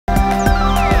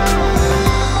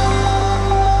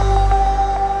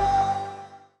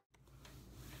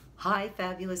Hi,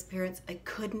 fabulous parents. I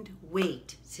couldn't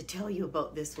wait to tell you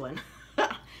about this one.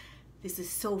 This is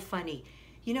so funny.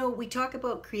 You know, we talk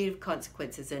about creative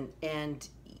consequences and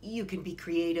you can be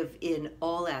creative in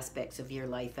all aspects of your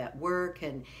life, at work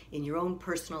and in your own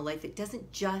personal life. It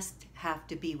doesn't just have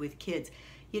to be with kids.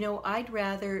 You know, I'd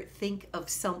rather think of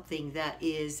something that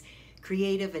is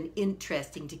creative and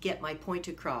interesting to get my point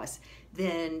across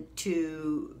than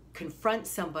to confront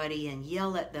somebody and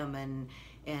yell at them and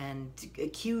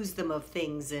accuse them of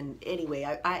things. And anyway,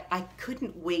 I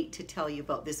couldn't wait to tell you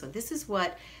about this one. This is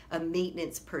what a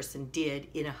maintenance person did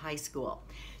in a high school.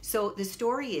 So the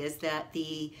story is that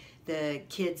the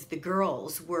kids, the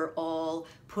girls, were all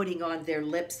putting on their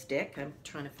lipstick. I'm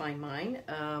trying to find mine.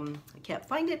 I can't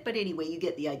find it, but anyway, you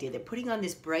get the idea. They're putting on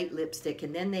this bright lipstick,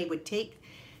 and then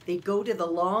they'd go to the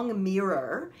long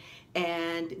mirror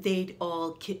and they'd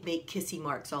all make kissy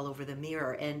marks all over the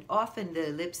mirror. And often the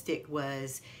lipstick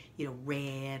was, you know,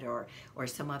 red or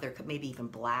some other, maybe even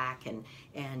black,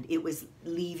 and it was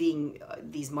leaving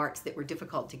these marks that were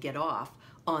difficult to get off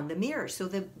on the mirror. So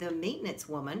the maintenance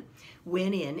woman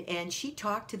went in and she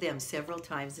talked to them several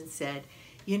times and said,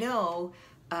 you know,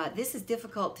 this is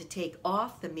difficult to take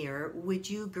off the mirror. Would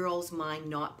you girls mind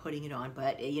not putting it on?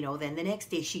 But, you know, then the next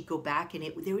day she'd go back and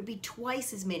there would be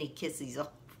twice as many kisses off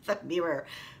the mirror,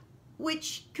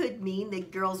 which could mean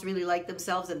that girls really like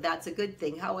themselves, and that's a good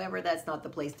thing. However, that's not the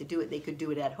place to do it. They could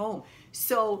do it at home.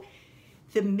 So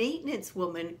the maintenance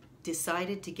woman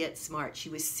decided to get smart. She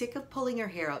was sick of pulling her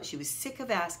hair out. She was sick of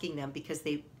asking them because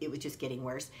it was just getting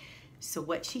worse. So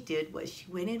what she did was she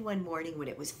went in one morning when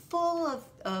it was full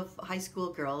of high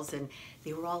school girls, and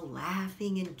they were all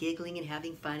laughing and giggling and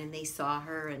having fun, and they saw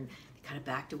her and they kind of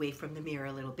backed away from the mirror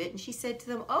a little bit, and she said to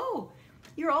them, "Oh,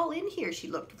 you're all in here." She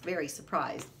looked very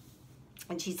surprised.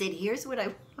 And she said, here's what I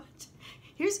want.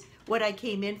 Here's what I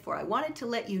came in for. I wanted to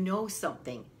let you know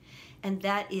something. And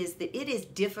that is that it is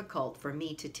difficult for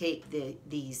me to take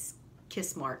these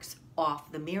kiss marks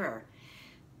off the mirror.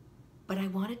 But I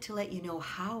wanted to let you know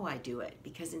how I do it,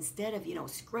 because instead of, you know,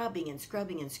 scrubbing and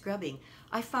scrubbing and scrubbing,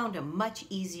 I found a much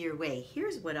easier way.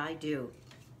 Here's what I do.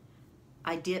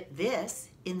 I dip this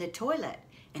in the toilet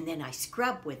and then I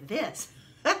scrub with this.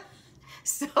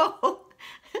 So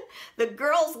the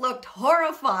girls looked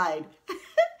horrified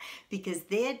because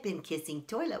they had been kissing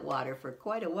toilet water for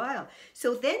quite a while.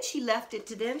 So then she left it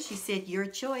to them. She said, your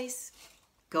choice.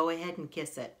 Go ahead and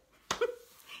kiss it.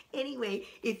 Anyway,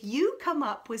 if you come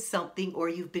up with something, or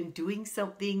you've been doing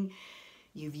something,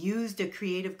 you've used a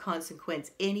creative consequence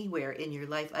anywhere in your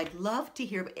life, I'd love to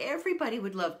hear. Everybody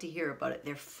would love to hear about it.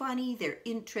 They're funny, they're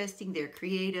interesting, they're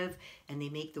creative, and they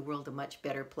make the world a much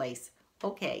better place.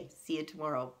 Okay, see you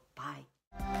tomorrow. Bye.